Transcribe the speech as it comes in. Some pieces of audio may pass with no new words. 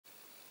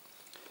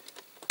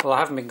Well, I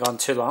haven't been gone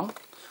too long.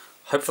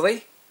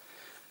 Hopefully.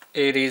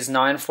 It is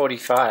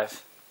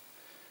 9:45.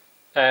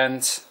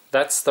 And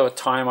that's the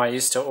time I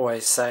used to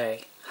always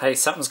say, hey,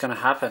 something's going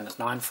to happen at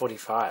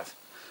 9:45.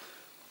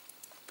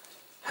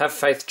 Have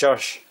faith,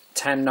 Josh.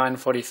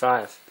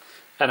 10:9:45.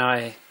 And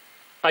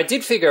I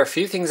did figure a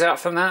few things out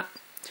from that.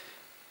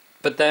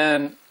 But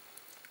then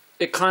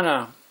it kind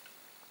of,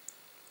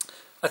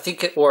 I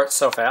think it wore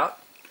itself out.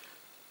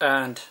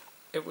 And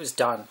it was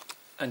done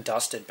and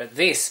dusted. But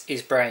this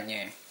is brand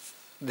new.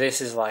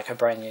 This is like a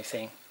brand new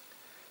thing.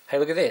 Hey,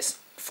 look at this.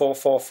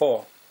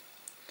 444.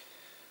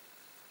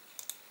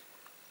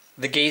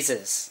 The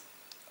geysers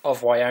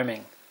of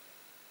Wyoming.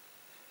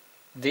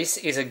 This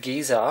is a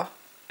geyser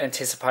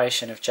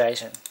anticipation of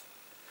Jayton.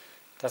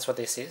 That's what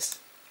this is.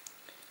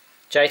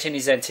 Jayton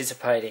is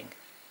anticipating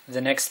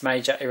the next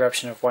major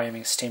eruption of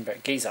Wyoming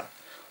Steamboat Geyser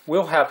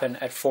will happen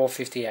at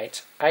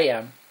 4:58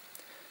 AM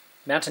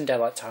Mountain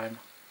Daylight Time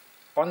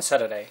on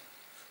Saturday,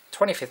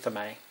 25th of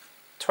May,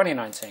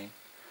 2019,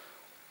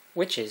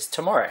 which is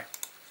tomorrow.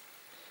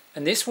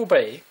 And this will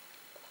be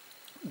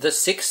the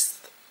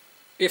 6th,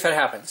 if it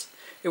happens,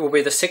 it will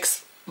be the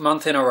 6th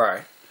month in a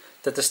row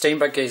that the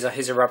Steamboat Geyser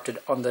has erupted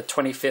on the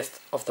 25th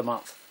of the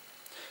month.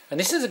 And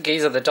this is a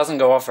geyser that doesn't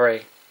go off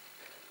very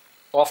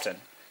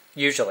often,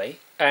 usually,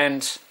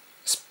 and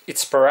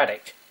it's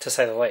sporadic, to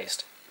say the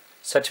least.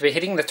 So to be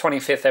hitting the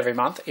 25th every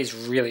month is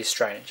really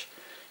strange.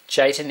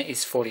 Jayton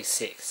is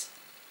 46.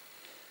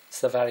 It's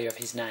the value of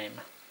his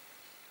name.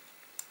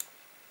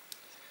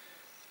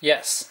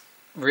 Yes,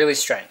 really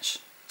strange.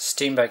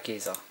 Steamboat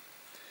Geyser.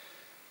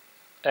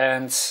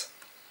 And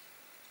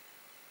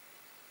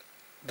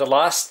the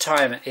last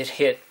time it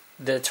hit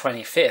the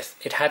 25th,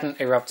 it hadn't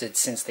erupted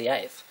since the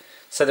 8th.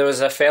 So there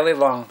was a fairly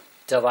long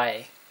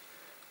delay,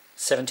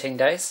 17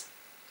 days.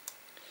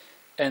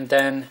 And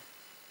then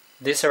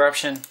this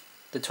eruption,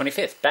 the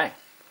 25th, bang,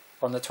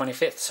 on the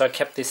 25th. So it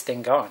kept this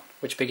thing going,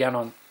 which began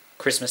on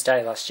Christmas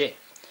Day last year.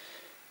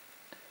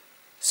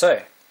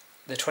 So,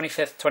 the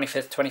 25th,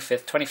 25th,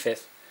 25th,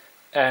 25th,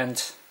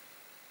 and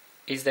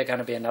is there going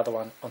to be another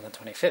one on the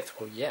 25th?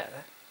 Well, yeah,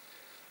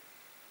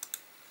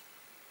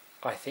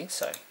 I think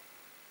so.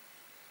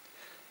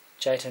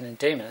 Jayton and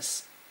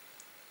Demas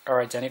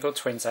are identical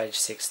twins aged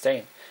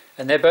 16,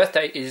 and their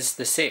birthday is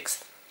the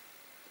 6th.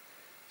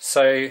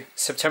 So,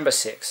 September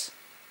 6th.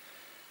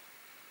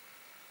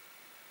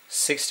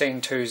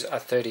 16 twos are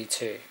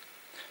 32.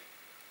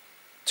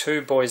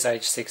 Two boys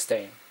aged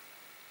 16.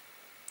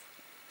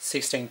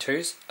 16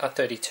 twos are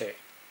 32.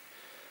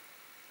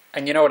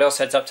 And you know what else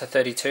adds up to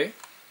 32?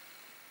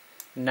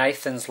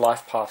 Nathan's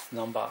life path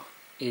number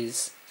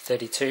is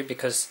 32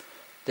 because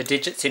the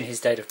digits in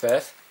his date of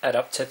birth add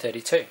up to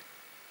 32.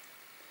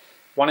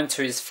 1 and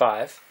 2 is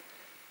 5.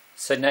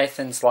 So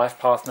Nathan's life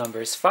path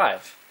number is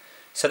 5.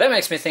 So that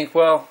makes me think,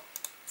 well,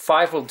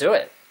 5 will do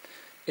it.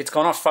 It's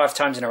gone off 5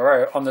 times in a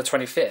row on the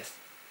 25th.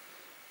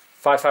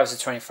 5 5s are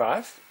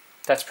 25.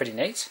 That's pretty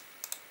neat.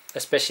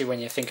 Especially when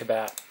you think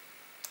about,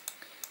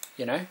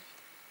 you know,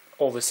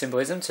 all the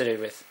symbolism to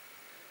do with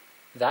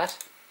that.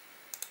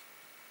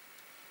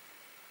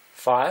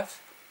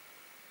 5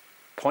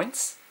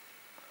 points.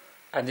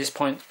 And this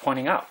point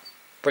pointing up,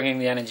 bringing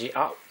the energy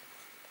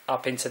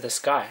up into the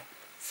sky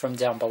from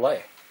down below.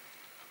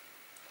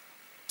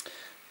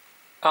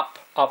 Up,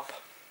 up.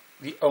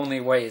 The only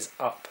way is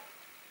up.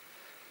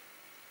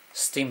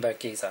 Steamboat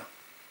Geyser.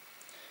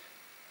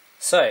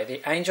 So,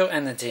 the angel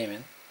and the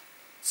demon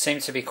seem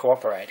to be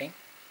cooperating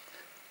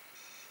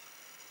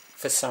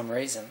for some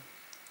reason,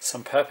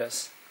 some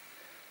purpose.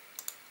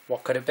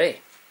 What could it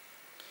be?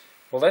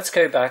 Well, let's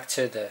go back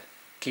to the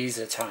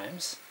Geyser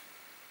Times,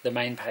 the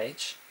main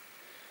page.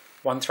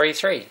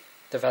 133,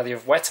 the value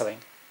of Wetterling,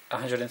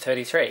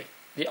 133,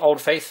 the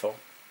Old Faithful.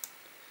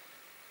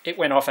 It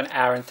went off an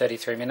hour and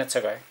 33 minutes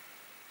ago.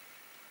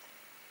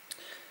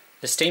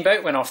 The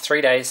steamboat went off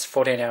 3 days,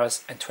 14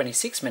 hours and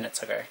 26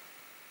 minutes ago.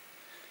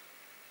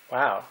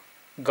 Wow.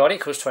 God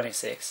equals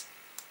 26.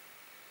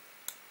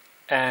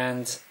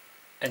 And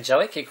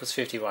angelic equals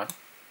 51.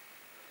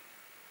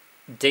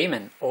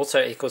 Demon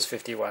also equals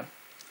 51.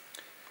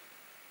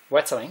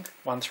 Wetterling,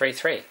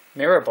 133.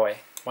 Mirror Boy,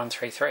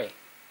 133.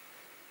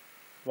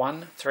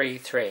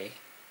 133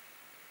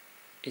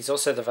 is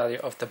also the value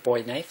of the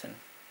boy Nathan.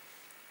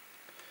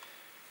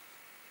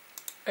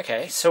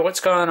 Okay, so what's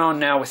going on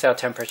now with our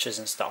temperatures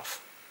and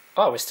stuff?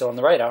 Oh, we're still on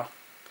the radar.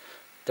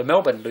 The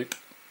Melbourne loop.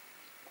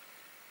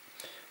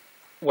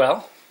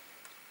 Well,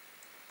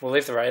 we'll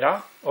leave the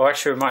radar, or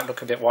actually we might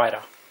look a bit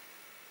wider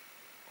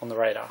on the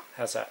radar.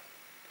 How's that?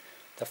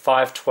 The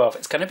 512.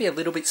 It's going to be a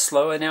little bit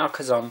slower now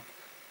because I'm...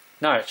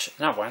 No, it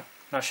won't.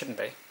 No, it shouldn't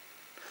be.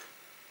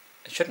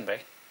 It shouldn't be.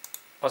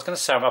 I was going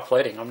to say I'm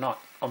uploading. I'm not.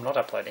 I'm not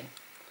uploading.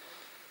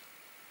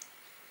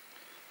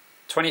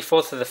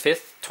 24th of the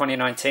 5th,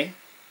 2019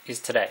 is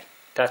today.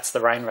 That's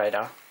the rain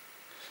radar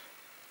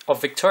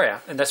of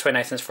Victoria, and that's where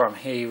Nathan's from.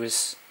 He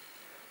was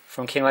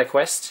from Kinglake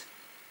West,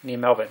 near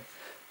Melbourne,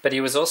 but he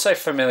was also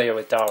familiar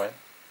with Darwin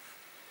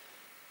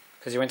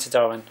because he went to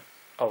Darwin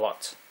a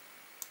lot,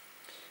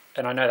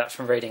 and I know that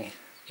from reading,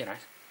 you know,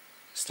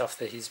 stuff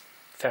that his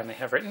family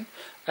have written,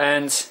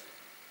 and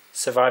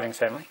surviving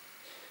family.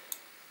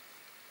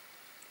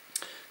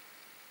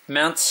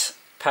 Mount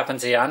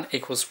Papandayan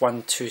equals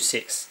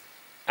 126.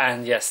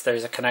 And yes, there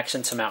is a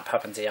connection to Mount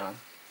Papandayan.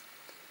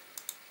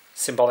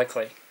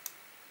 Symbolically.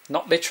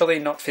 Not literally,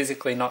 not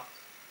physically, not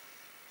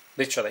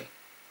literally.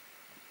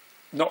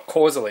 Not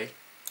causally.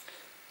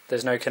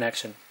 There's no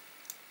connection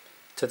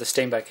to the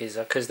Steenbeck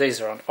Geyser, because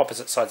these are on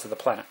opposite sides of the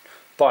planet.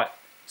 But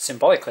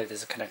symbolically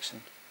there's a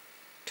connection.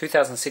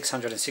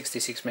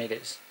 2,666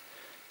 meters.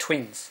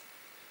 Twins.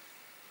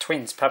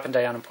 Twins,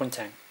 Papandayan and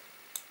Puntang.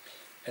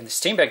 And the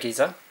Steenbeck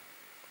Geyser,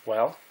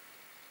 well,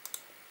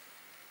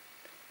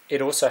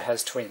 it also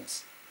has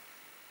twins.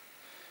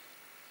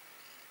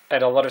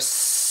 And a lot of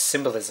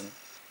symbolism.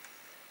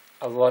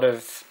 A lot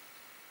of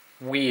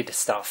weird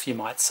stuff, you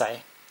might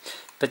say.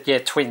 But yeah,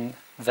 twin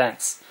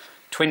vents.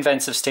 Twin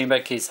vents of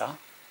Steenbeck Geyser,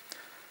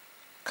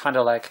 kind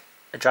of like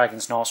a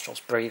dragon's nostrils,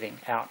 breathing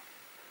out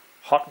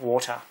hot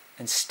water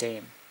and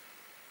steam.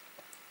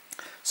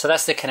 So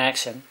that's the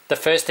connection. The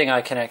first thing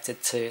I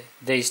connected to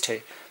these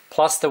two,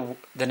 plus the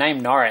name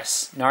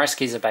Norris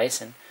Geyser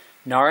Basin.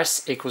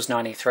 Norris equals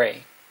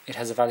 93. It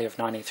has a value of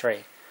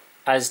 93,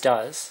 as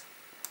does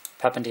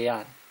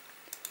Papandayan,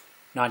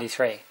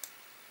 93,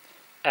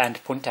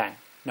 and Puntang,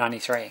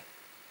 93.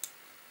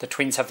 The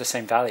twins have the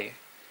same value,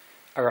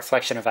 a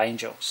reflection of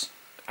angels.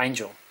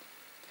 Angel.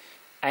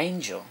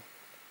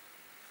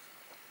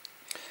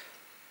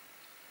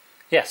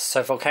 Yes,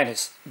 so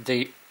volcanoes.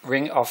 The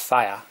ring of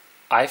fire.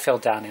 I fell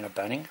down in a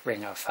burning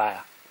ring of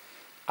fire.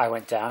 I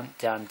went down,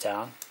 down,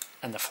 down,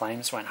 and the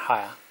flames went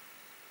higher.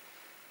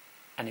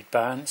 And it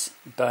burns,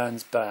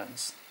 burns,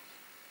 burns.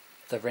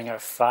 The ring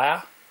of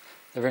fire.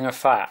 The ring of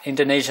fire.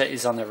 Indonesia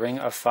is on the ring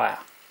of fire.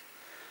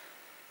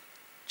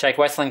 Jake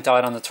Wethling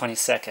died on the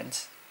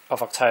 22nd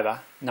of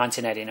October,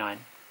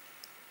 1989.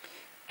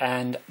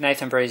 And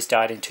Nathan Breeze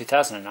died in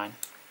 2009.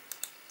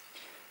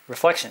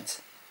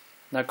 Reflections.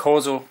 No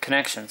causal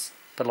connections,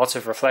 but lots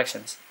of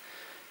reflections.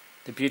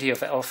 The beauty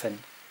of elfin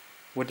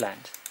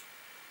woodland.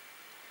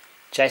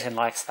 Jayton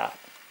likes that.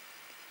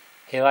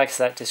 He likes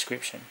that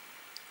description.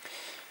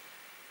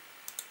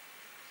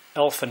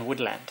 Elfin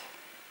woodland.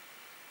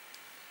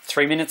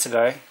 3 minutes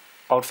ago,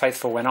 Old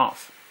Faithful went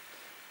off.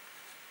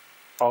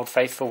 Old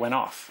Faithful went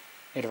off.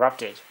 It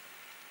erupted.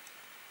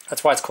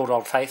 That's why it's called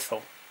Old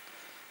Faithful.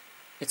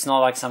 It's not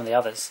like some of the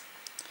others.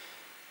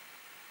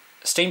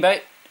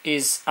 Steamboat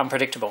is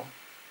unpredictable.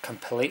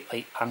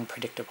 Completely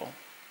unpredictable.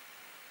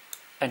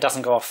 And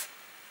doesn't go off.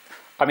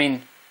 I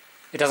mean,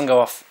 it doesn't go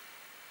off.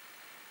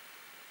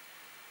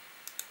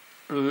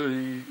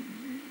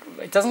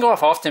 It doesn't go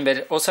off often, but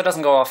it also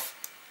doesn't go off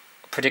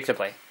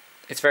predictably.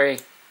 It's very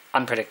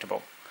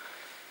unpredictable.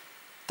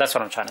 That's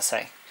what I'm trying to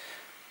say.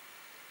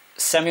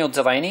 Samuel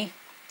Delaney,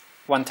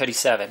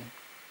 137.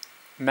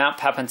 Mount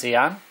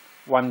Papandayan,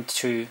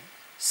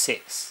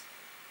 126.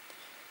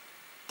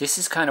 This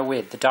is kind of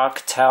weird. The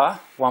Dark Tower,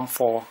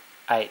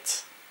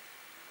 148.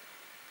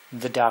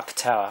 The Dark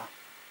Tower,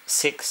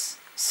 6,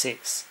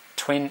 6.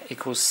 Twin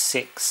equals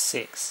 6,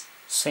 6.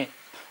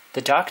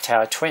 The Dark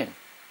Tower twin.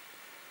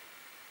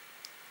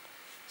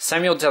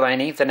 Samuel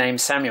Delaney, the name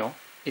Samuel,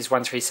 is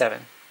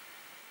 137.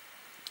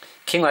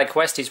 Kinglake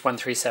West is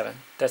 137.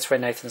 That's where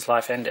Nathan's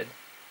life ended.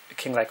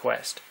 Kinglake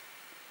West.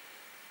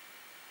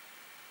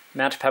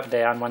 Mount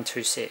Papandayan,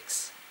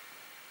 126.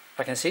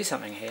 I can see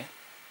something here.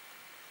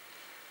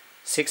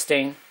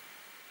 16.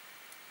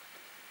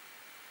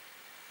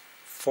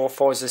 4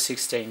 4s are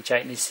 16.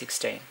 Jayton is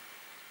 16.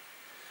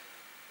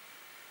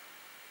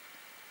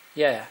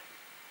 Yeah.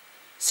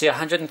 See,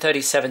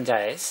 137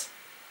 days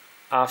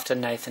after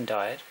Nathan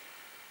died,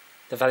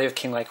 the value of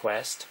Kinglake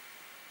West,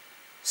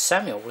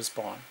 Samuel was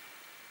born.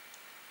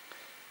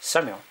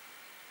 Samuel.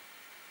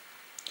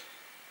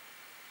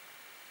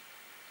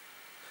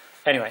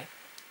 Anyway.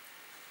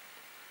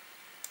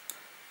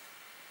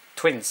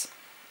 Twins.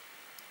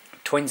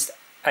 Twins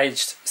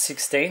aged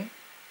 16.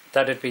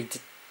 That'd be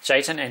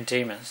Jayton and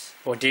Demas.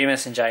 Or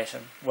Demas and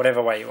Jayton.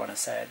 Whatever way you want to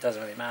say it.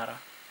 Doesn't really matter.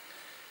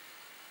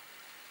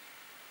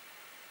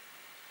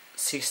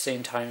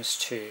 16 times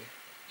 2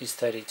 is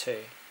 32.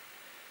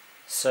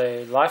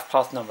 So life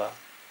path number.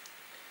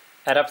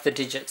 Add up the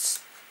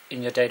digits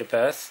in your date of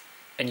birth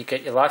and you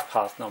get your life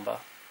path number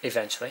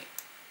eventually.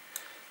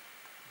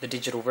 The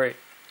digital root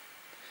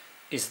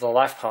is the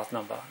life path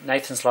number.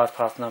 Nathan's life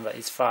path number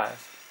is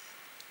 5.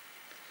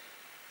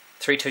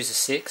 3 2s are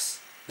 6.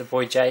 The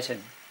boy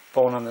Jayton,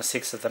 born on the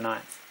 6th of the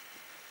 9th.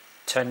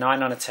 Turn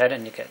 9 on its head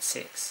and you get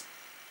 6.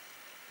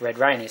 Red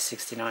Rain is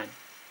 69.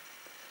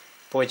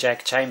 Boy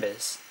Jack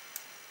Chambers.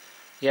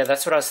 Yeah,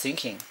 that's what I was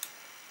thinking.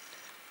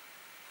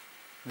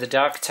 The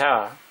Dark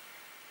Tower.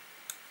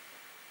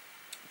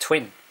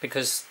 Twin,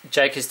 because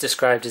Jake is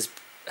described as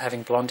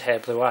having blonde hair,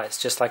 blue eyes,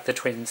 just like the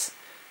twins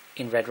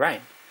in Red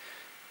Rain.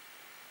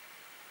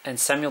 And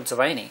Samuel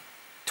Delaney,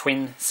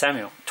 twin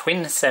Samuel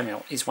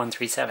is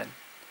 137.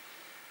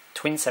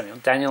 Twin Samuel,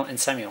 Daniel and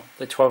Samuel,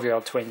 the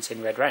 12-year-old twins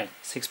in Red Rain.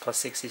 6 plus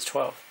 6 is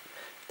 12.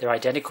 They're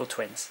identical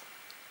twins.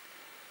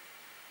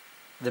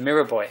 The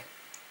Mirror Boy,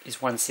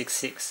 is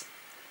 166.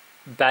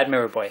 Bad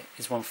Mirror Boy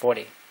is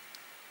 140.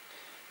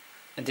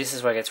 And this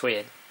is where it gets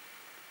weird.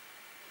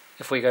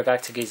 If we go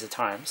back to Giza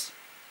times,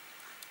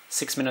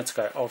 6 minutes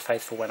ago, Old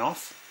Faithful went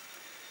off.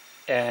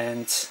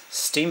 And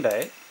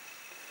Steamboat,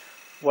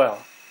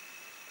 well,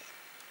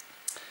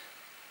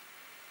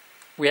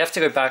 we have to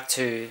go back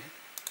to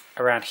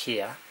around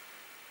here,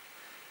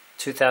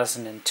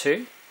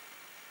 2002.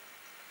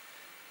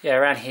 Yeah,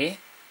 around here,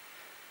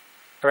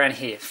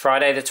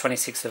 Friday the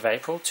 26th of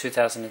April,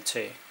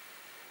 2002.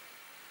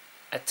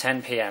 At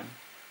 10 p.m,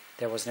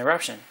 there was an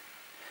eruption.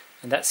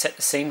 And that set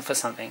the scene for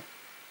something.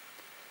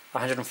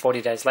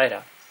 140 days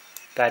later,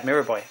 Bad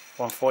Mirror Boy,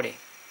 140.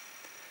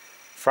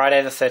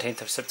 Friday the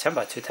 13th of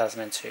September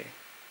 2002.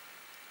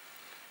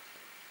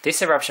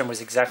 This eruption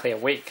was exactly a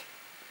week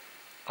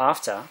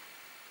after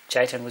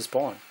Jayton was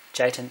born.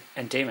 Jayton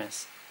and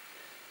Demas.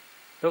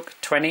 Look,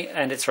 20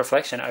 and its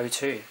reflection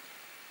 02.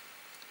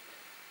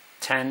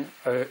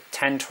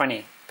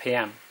 10:20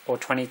 p.m. or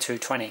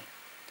 22:20.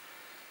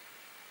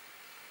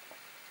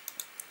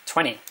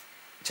 20.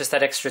 Just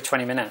that extra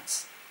 20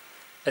 minutes.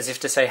 As if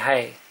to say,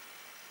 hey,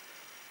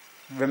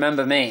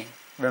 remember me.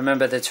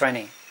 Remember the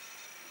 20.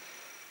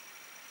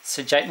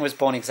 So Jayton was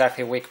born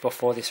exactly a week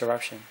before this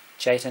eruption.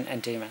 Jayton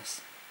and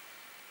Demas.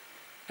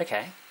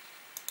 Okay.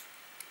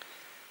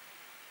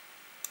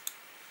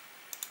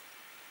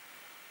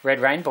 Red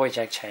Rainbow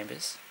Jack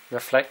Chambers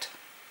reflect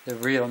the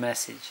real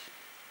message.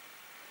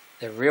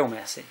 The real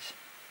message.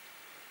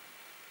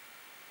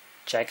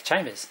 Jake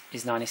Chambers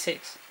is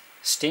 96.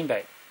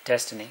 Steamboat,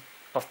 Destiny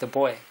of the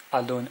boy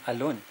Alun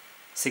Alun,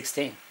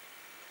 16.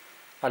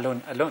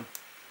 Alun Alun.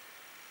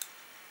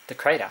 The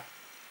crater.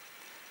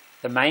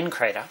 The main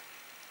crater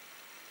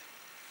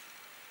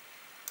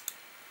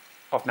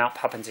of Mount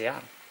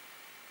Papanzian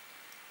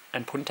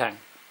and Puntang.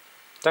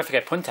 Don't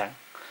forget Puntang.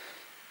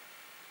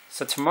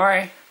 So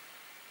tomorrow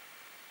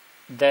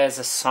there's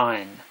a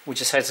sign. Would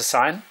you say it's a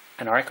sign?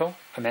 An oracle?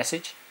 A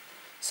message?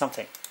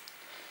 Something.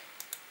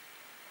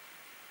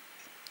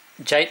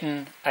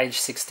 Jayton, aged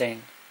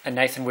 16, and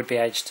Nathan would be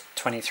aged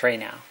 23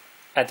 now.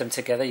 Add them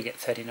together, you get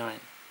 39.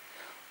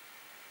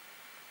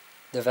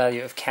 The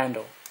value of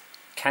candle.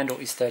 Candle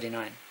is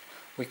 39.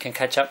 We can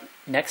catch up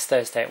next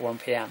Thursday at 1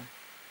 p.m.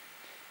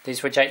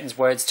 These were Jayton's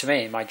words to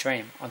me in my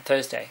dream on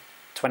Thursday,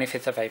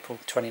 25th of April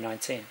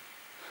 2019.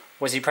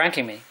 Was he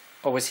pranking me,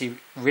 or was he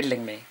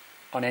riddling me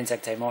on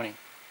Anzac Day morning?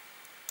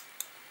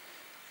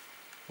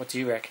 What do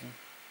you reckon?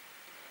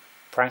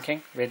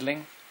 Pranking?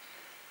 Riddling?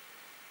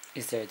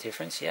 Is there a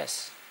difference?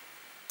 Yes.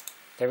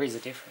 There is a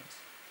difference.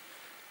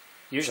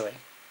 Usually,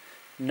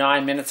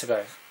 9 minutes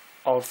ago,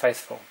 Old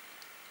Faithful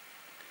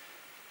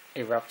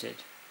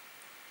erupted.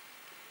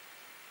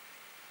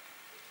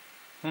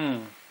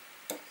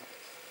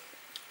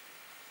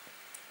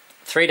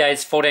 3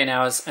 days, 14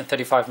 hours and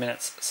 35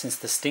 minutes since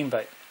the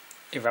steamboat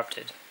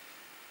erupted.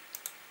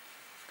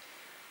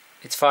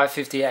 It's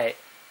 5:58,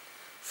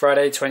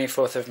 Friday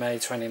 24th of May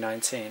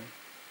 2019.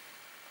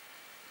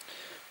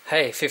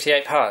 Hey,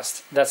 58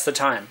 past, that's the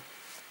time.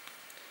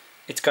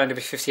 It's going to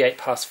be 58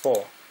 past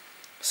 4.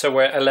 So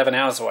we're 11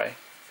 hours away.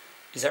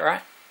 Is that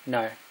right?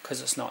 No,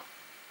 because it's not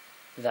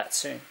that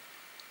soon.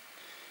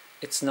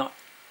 It's not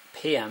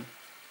PM,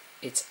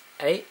 it's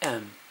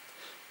AM.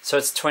 So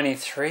it's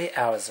 23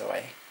 hours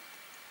away.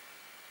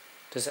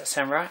 Does that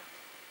sound right?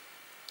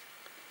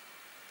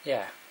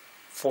 Yeah,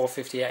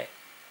 4:58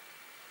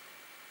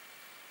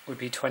 would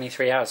be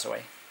 23 hours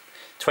away.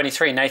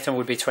 23, Nathan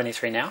would be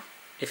 23 now,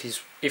 if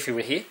he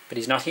were here, but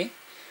he's not here.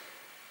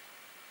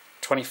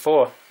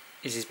 24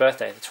 is his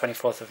birthday, the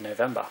 24th of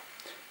November,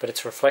 but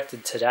it's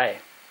reflected today,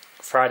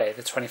 Friday,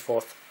 the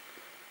 24th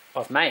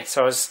of May.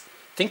 So I was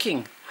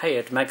thinking, hey,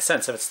 it makes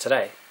sense if it's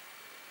today.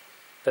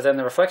 But then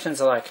the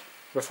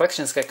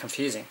reflections get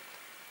confusing.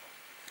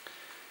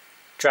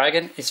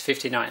 Dragon is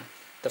 59,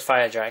 the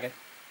fire dragon.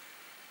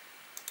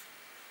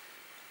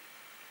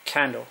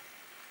 Candle.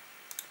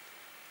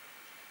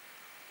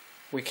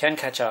 We can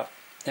catch up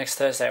next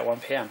Thursday at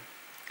 1 p.m.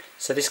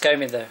 So this gave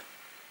me the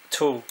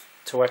tool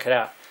to work it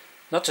out.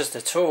 Not just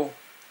the tool,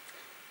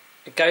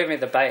 it gave me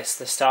the base,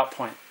 the start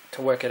point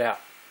to work it out.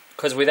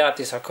 Because without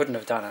this I couldn't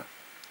have done it.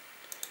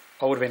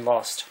 I would have been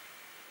lost.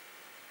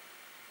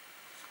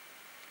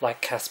 Like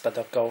Casper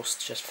the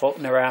ghost just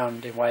floating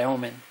around in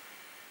Wyoming.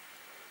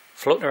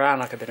 Floating around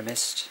like a bit of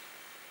mist.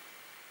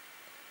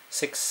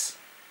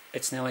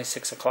 It's nearly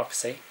 6 o'clock,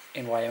 see,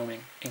 in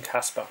Wyoming, in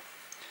Casper.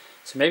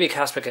 So maybe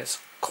Casper gets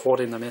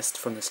caught in the mist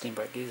from the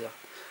steamboat Giza.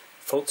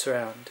 Floats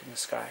around in the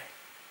sky,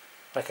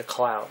 like a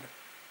cloud.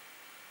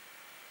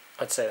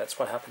 I'd say that's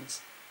what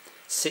happens.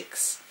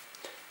 6.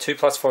 2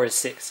 plus 4 is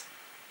 6.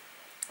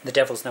 The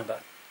devil's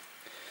number.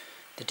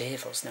 The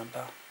devil's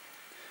number.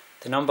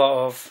 The number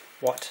of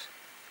what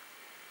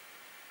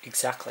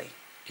exactly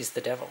is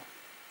the devil?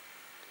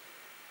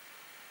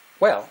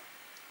 Well,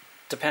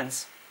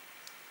 depends.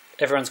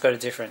 Everyone's got a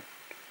different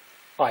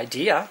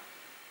idea.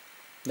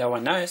 No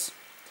one knows.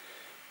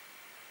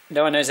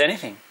 No one knows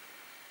anything.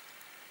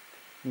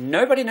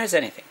 Nobody knows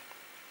anything.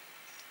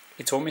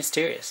 It's all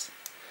mysterious.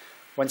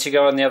 Once you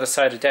go on the other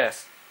side of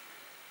death,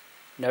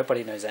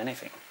 Nobody knows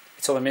anything.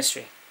 It's all a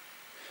mystery.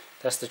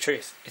 That's the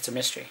truth. It's a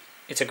mystery.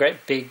 It's a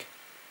great big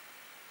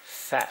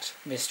fat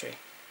mystery.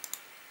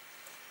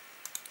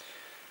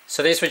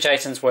 So these were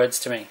Jayton's words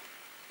to me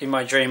in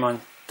my dream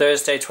on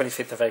Thursday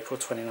 25th of April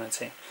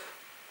 2019.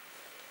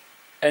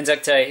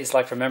 Anzac Day is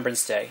like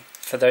Remembrance Day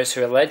for those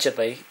who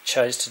allegedly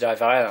chose to die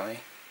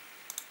violently.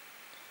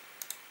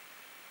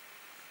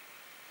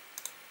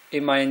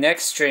 In my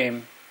next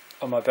dream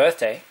on my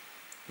birthday,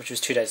 which was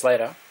 2 days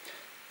later,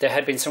 there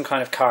had been some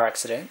kind of car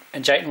accident,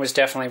 and Jayton was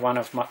definitely one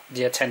of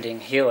the attending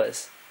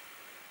healers.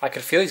 I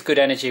could feel his good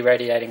energy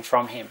radiating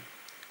from him.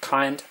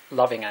 Kind,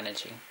 loving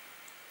energy.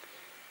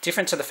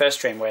 Different to the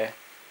first dream where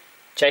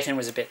Jayton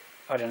was a bit,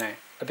 I don't know.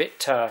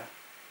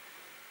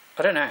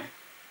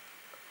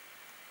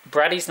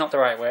 Bratty's not the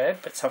right word,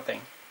 but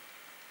something.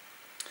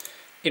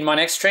 In my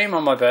next dream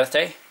on my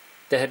birthday,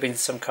 there had been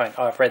some kind,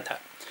 I've read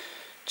that.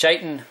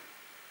 Jayton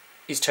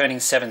is turning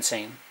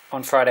 17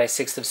 on Friday,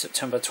 6th of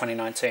September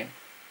 2019.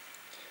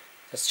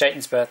 That's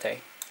Jayton's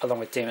birthday, along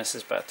with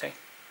Demas's birthday.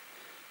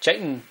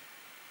 Jayton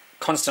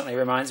constantly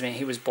reminds me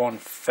he was born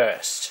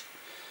first.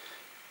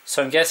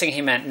 So I'm guessing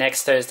he meant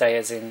next Thursday,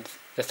 as in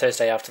the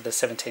Thursday after the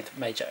 17th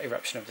major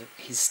eruption of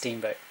his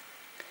steamboat.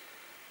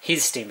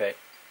 His steamboat.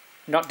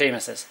 Not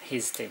Demas's,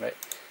 his steamboat.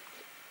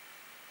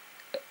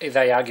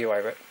 They argue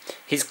over it.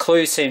 His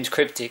clue seemed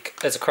cryptic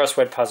as a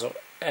crossword puzzle,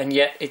 and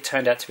yet it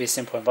turned out to be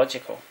simple and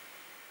logical.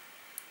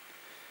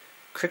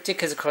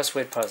 Cryptic as a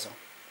crossword puzzle.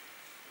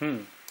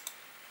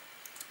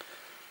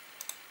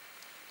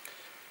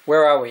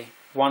 Where are we?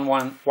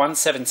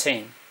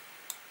 117.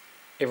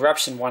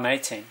 Eruption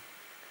 118.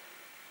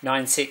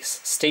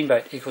 96.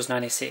 Steamboat equals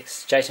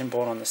 96. Jayton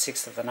born on the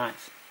 6th of the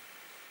 9th.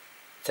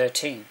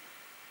 13.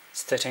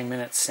 It's 13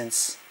 minutes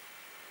since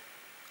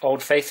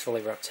Old Faithful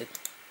erupted.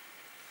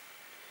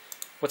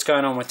 What's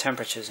going on with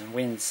temperatures and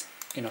winds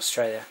in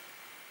Australia?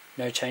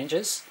 No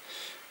changes?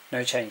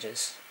 No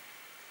changes.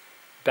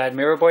 Bad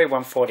Miraboy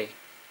 140.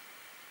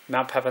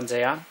 Mount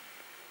Papandayan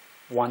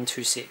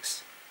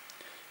 126.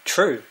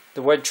 True.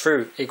 The word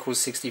true equals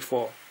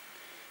 64.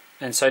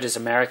 And so does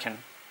American.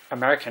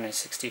 American is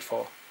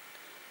 64.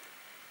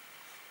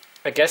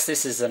 I guess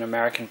this is an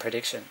American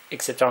prediction,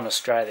 except I'm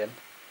Australian.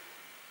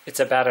 It's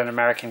about an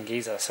American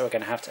geezer, so we're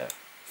going to have to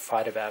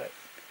fight about it.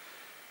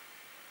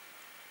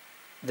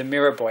 The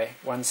Miraboy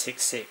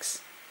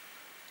 166.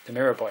 The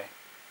Miraboy.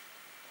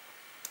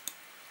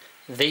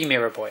 The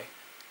Miraboy.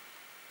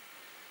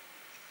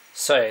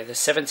 So, the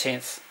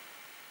 17th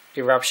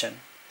eruption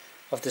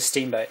of the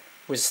steamboat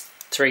was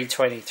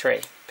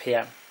 3:23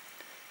 p.m.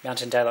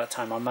 Mountain Daylight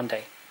Time on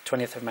Monday,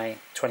 20th of May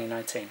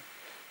 2019.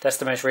 That's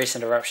the most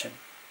recent eruption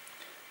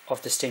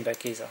of the steamboat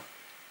geyser.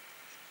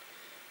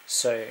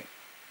 So,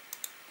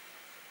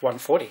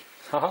 140.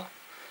 Haha.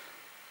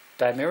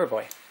 Bad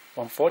Miraboy.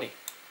 140.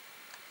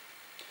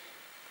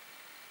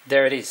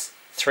 There it is.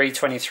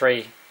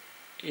 3:23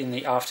 in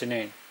the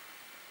afternoon.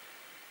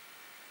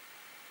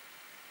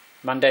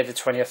 Monday the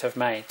 20th of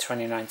May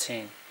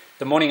 2019.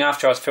 The morning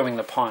after I was filming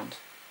The Pond,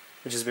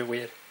 which is a bit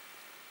weird.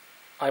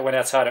 I went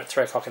outside at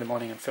 3 o'clock in the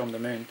morning and filmed the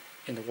moon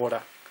in the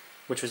water,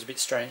 which was a bit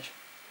strange,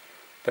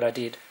 but I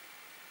did.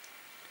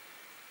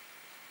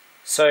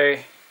 So,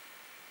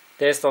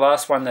 there's the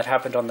last one that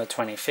happened on the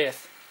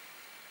 25th.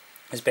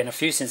 There's been a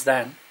few since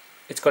then.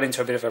 It's got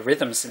into a bit of a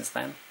rhythm since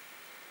then.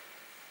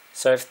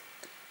 So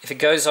if it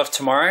goes off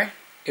tomorrow,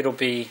 it'll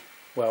be,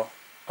 well,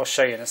 I'll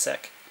show you in a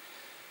sec.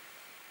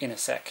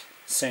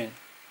 Soon.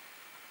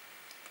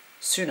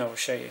 Soon I will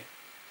show you.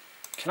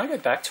 Can I go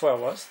back to where I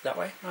was that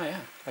way? Oh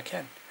yeah, I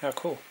can. How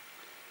cool.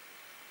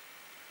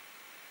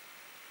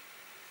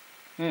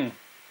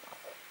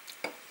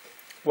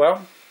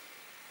 Well.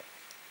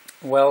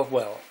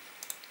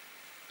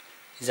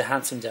 He's a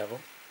handsome devil.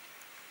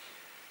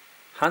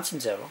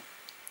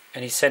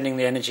 And he's sending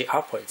the energy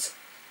upwards.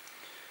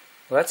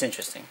 Well, that's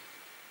interesting.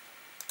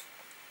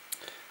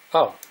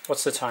 Oh,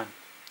 what's the time?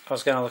 I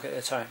was going to look at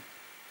the time.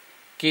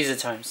 Geyser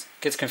times.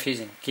 Gets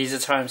confusing. Geyser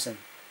times and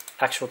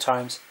actual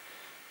times.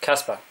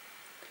 Casper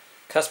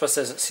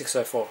says it's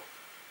 6:04.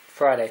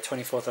 Friday,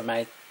 24th of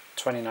May,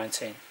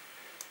 2019.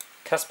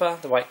 Casper,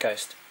 the White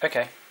Ghost.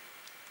 Okay.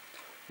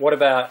 What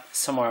about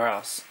somewhere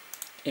else?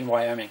 In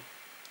Wyoming.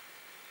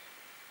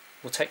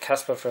 We'll take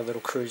Casper for a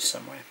little cruise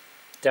somewhere.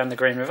 Down the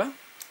Green River.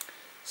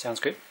 Sounds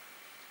good.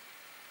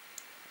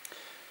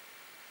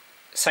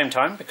 Same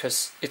time,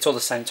 because it's all the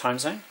same time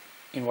zone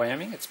in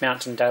Wyoming. It's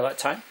Mountain Daylight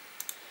Time.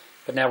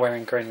 But now we're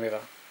in Green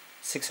River.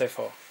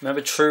 6:04.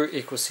 Remember, true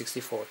equals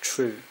 64.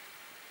 True.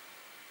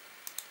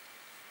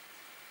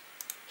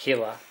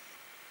 Healer.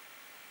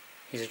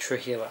 He's a true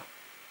healer.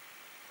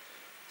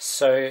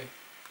 So, it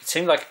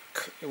seemed like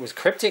it was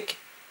cryptic,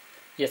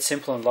 yet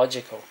simple and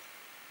logical.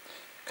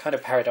 Kind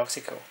of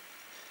paradoxical.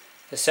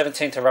 The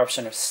 17th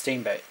eruption of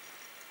Steamboat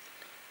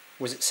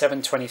was at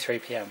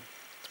 7:23 p.m,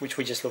 which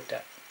we just looked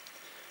at.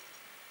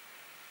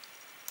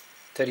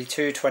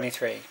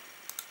 32:23.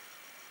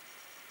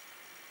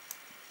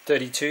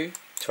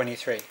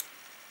 32:23.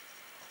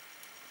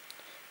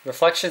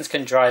 Reflections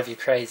can drive you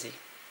crazy.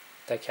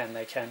 They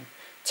can.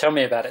 Tell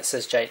me about it,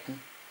 says Jayton.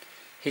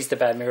 He's the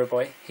bad mirror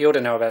boy. He ought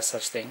to know about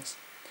such things.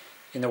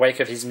 In the wake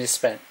of his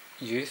misspent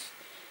youth.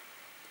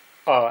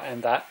 Oh,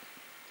 and that.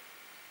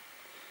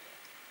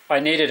 I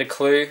needed a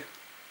clue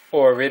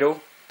or a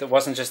riddle that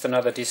wasn't just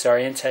another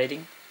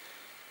disorientating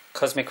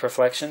cosmic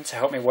reflection to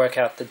help me work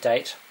out the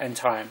date and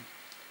time.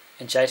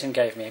 And Jayton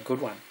gave me a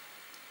good one.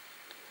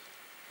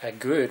 A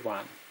good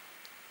one.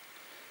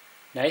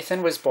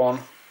 Nathan was born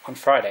on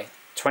Friday,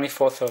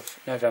 24th of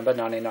November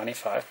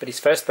 1995, but his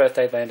first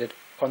birthday landed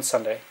on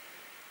Sunday,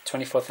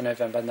 24th of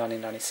November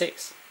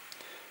 1996.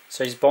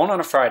 So he's born on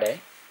a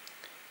Friday,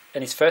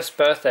 and his first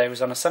birthday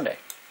was on a Sunday.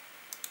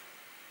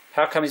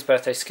 How come his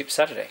birthday skipped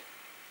Saturday?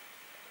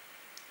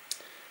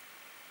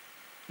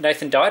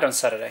 Nathan died on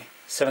Saturday,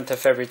 7th of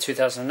February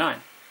 2009.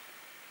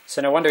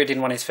 So no wonder he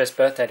didn't want his first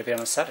birthday to be on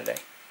a Saturday.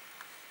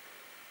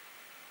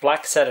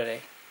 Black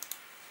Saturday.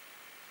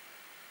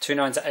 2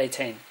 9s are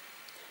 18.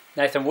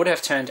 Nathan would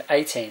have turned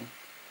 18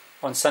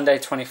 on Sunday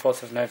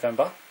 24th of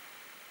November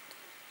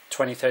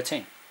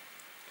 2013.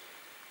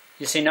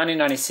 You see,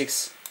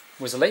 1996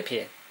 was a leap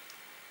year.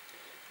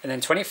 And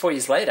then 24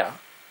 years later,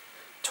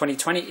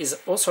 2020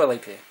 is also a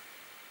leap year.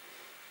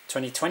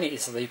 2020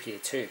 is a leap year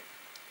too.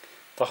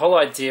 The whole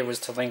idea was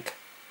to link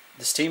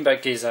the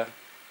steamboat geyser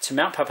to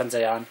Mount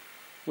Papandayan,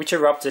 which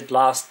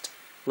last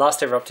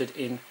erupted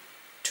in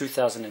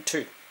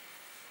 2002.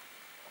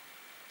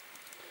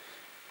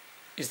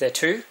 Is there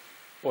 2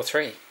 or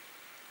 3?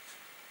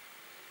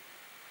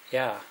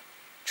 Yeah,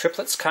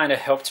 triplets kind of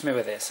helped me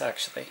with this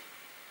actually.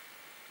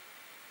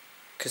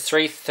 Because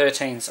 3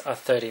 13s are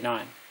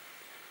 39.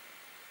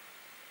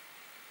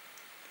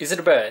 Is it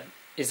a bird?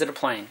 Is it a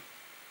plane?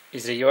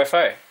 Is it a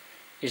UFO?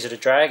 Is it a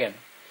dragon?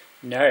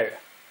 No.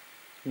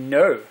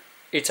 No,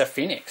 it's a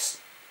phoenix.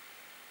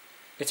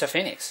 It's a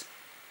phoenix.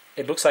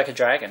 It looks like a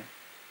dragon,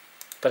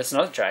 but it's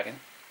not a dragon.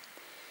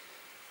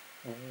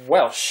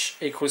 Welsh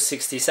equals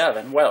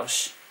 67.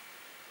 Welsh.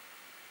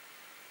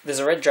 There's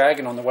a red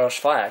dragon on the Welsh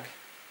flag.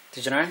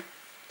 Did you know?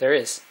 There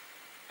is.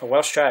 A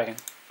Welsh dragon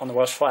on the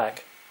Welsh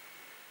flag.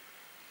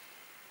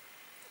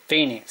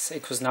 Phoenix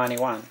equals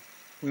 91.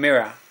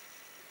 Mirror.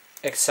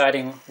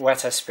 Exciting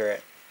Weta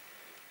spirit.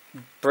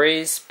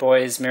 Breeze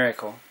boy's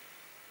miracle.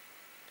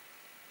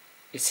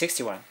 Is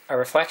 61. A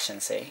reflection,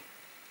 see?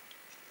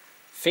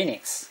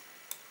 Phoenix.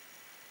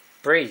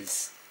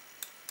 Breeze.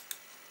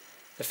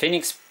 The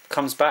phoenix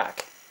comes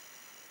back.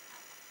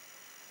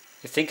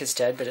 You think it's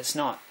dead, but it's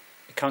not.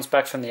 It comes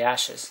back from the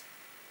ashes.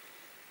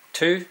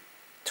 2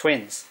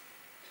 twins.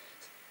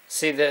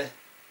 See the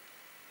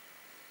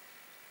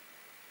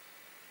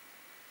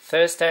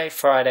Thursday,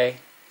 Friday,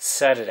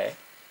 Saturday.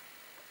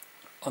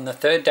 On the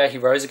third day he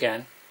rose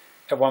again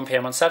at 1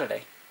 PM on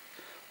Saturday.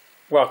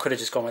 Well, I could have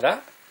just gone with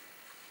that.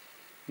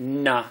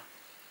 Nah,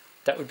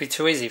 that would be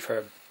too easy for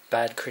a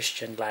bad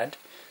Christian lad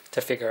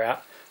to figure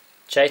out.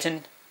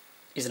 Jayton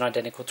is an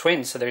identical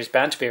twin, so there is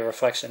bound to be a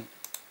reflection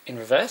in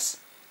reverse.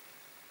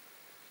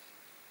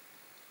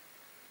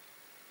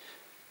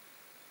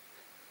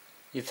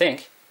 You'd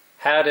think,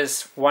 how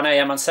does 1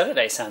 AM on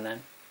Saturday sound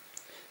then?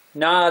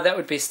 Nah, that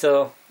would be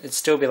it'd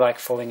still be like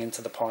falling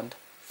into the pond,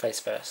 face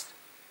first.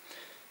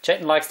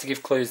 Jayton likes to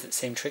give clues that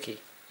seem tricky,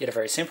 yet are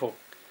very simple,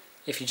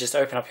 if you just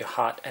open up your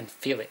heart and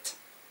feel it.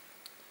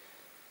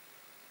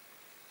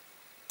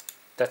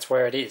 That's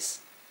where it is.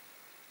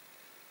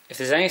 If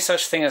there's any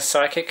such thing as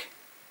psychic,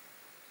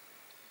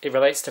 it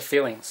relates to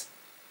feelings.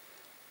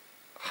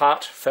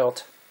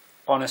 Heartfelt,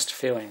 honest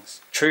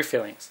feelings, true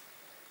feelings,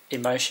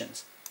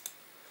 emotions.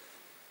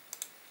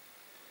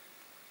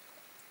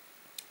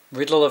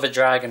 Riddle of a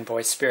dragon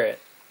boy spirit.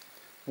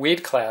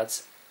 Weird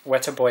clouds,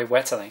 Weta boy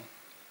Wetterling.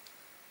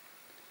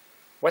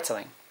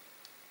 Wetterling.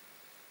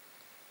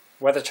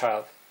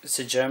 Weatherchild. It's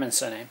a German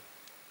surname.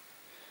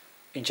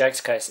 In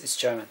Jake's case, it's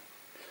German.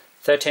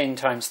 13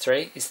 times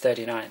 3 is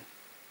 39.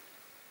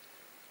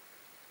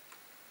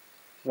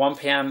 1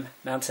 PM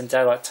Mountain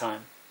Daylight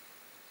Time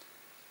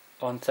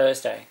on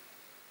Thursday,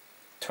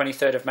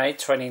 23rd of May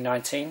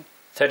 2019,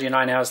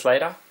 39 hours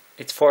later,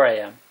 it's 4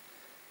 AM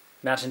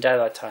Mountain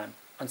Daylight Time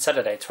on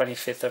Saturday,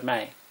 25th of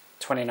May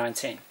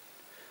 2019.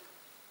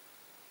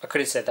 I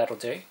could have said that'll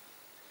do.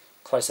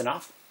 Close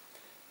enough.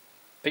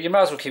 But you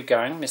might as well keep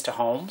going, Mr.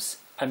 Holmes.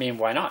 I mean,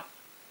 why not?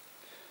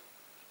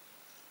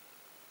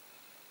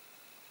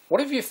 What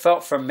have you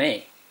felt from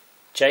me,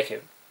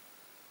 Jacob?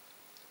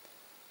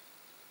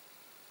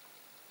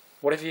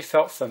 What have you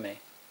felt from me?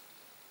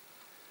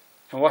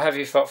 And what have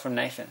you felt from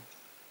Nathan?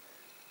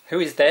 Who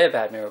is their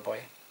bad mirror boy?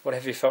 What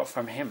have you felt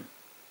from him?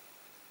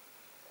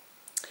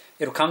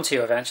 It'll come to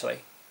you eventually.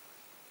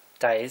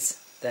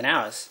 Days, then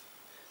hours.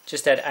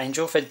 Just add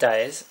Angel for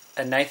days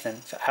and Nathan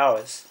for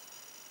hours.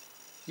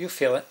 You'll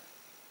feel it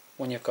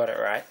when you've got it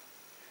right.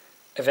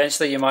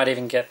 Eventually you might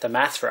even get the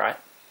math right,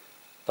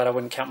 but I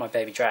wouldn't count my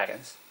baby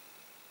dragons.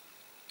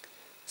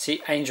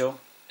 See Angel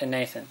and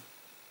Nathan.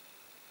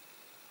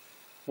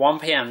 1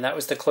 PM, that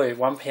was the clue,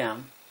 1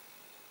 PM.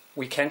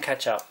 We can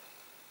catch up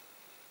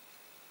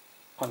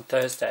on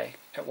Thursday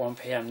at 1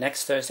 PM,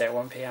 next Thursday at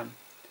 1 PM.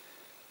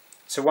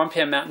 So 1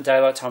 PM Mountain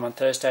Daylight Time on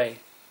Thursday,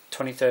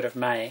 23rd of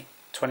May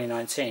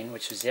 2019,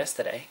 which was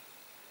yesterday,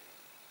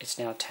 it's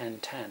now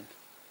 10:10.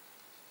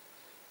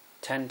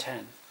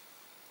 10:10.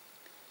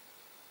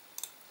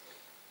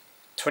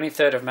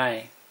 23rd of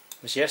May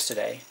was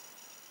yesterday.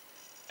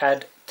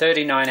 Add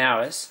 39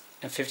 hours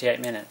and 58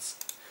 minutes.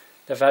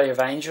 The value of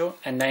Angel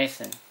and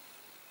Nathan.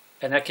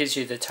 And that gives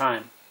you the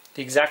time,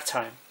 the exact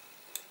time,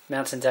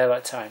 Mountain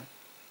Daylight Time,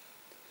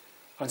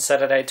 on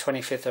Saturday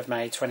 25th of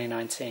May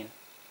 2019.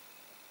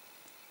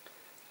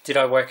 Did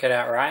I work it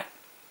out right?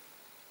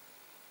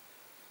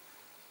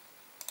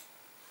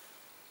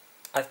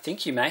 I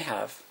think you may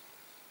have,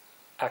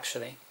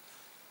 actually.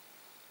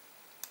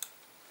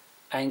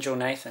 Angel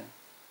Nathan.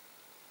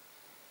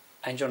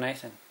 Angel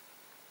Nathan.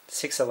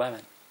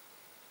 6:11.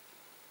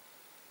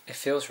 It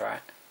feels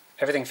right.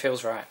 Everything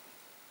feels right.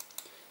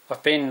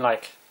 I've been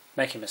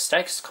making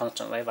mistakes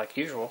constantly, like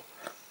usual,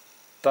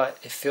 but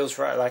it feels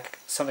right, like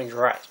something's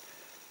right.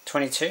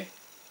 22,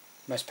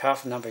 most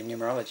powerful number in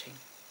numerology.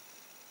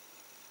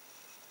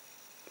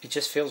 It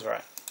just feels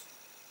right.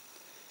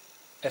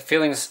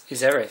 Feelings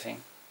is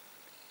everything.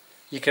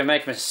 You can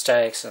make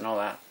mistakes and all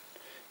that,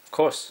 of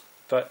course,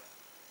 but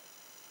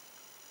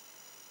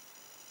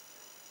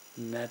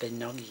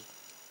Mabinogi.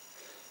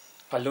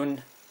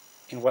 Alun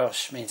in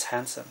Welsh means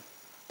handsome.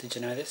 Did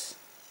you know this?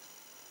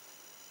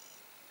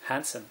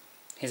 Handsome.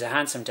 He's a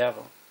handsome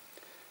devil.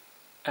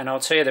 And I'll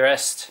tell you the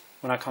rest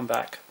when I come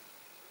back.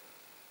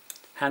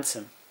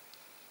 Handsome.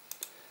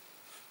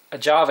 A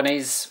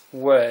Javanese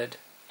word,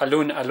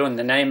 Alun Alun,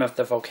 the name of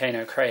the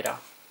volcano crater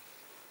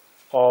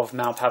of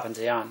Mount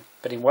Papandayan.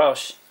 But in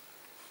Welsh,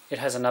 it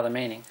has another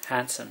meaning,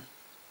 handsome.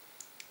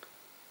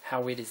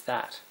 How weird is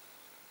that?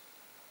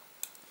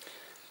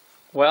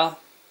 Well,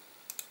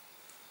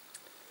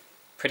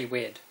 pretty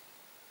weird.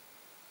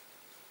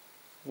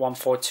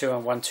 142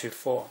 and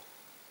 124.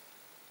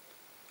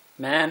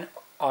 Man,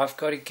 I've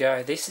got to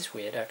go. This is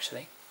weird,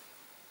 actually.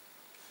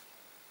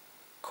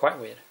 Quite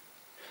weird.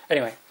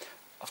 Anyway,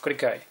 I've got to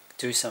go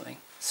do something,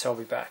 so I'll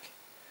be back.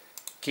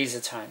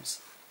 Giza times.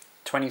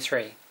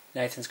 23.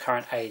 Nathan's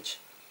current age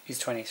is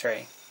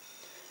 23.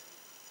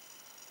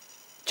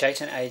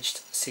 Jayton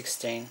aged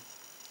 16.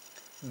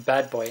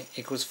 Bad boy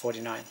equals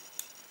 49.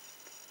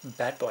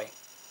 Bad boy.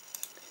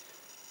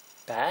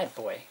 Bad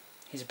boy.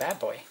 He's a bad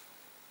boy.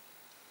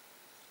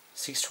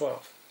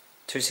 612.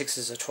 2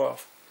 6s are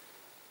 12.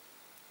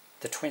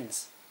 The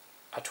twins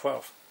are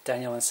 12.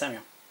 Daniel and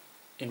Samuel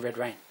in Red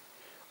Rain.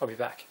 I'll be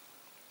back.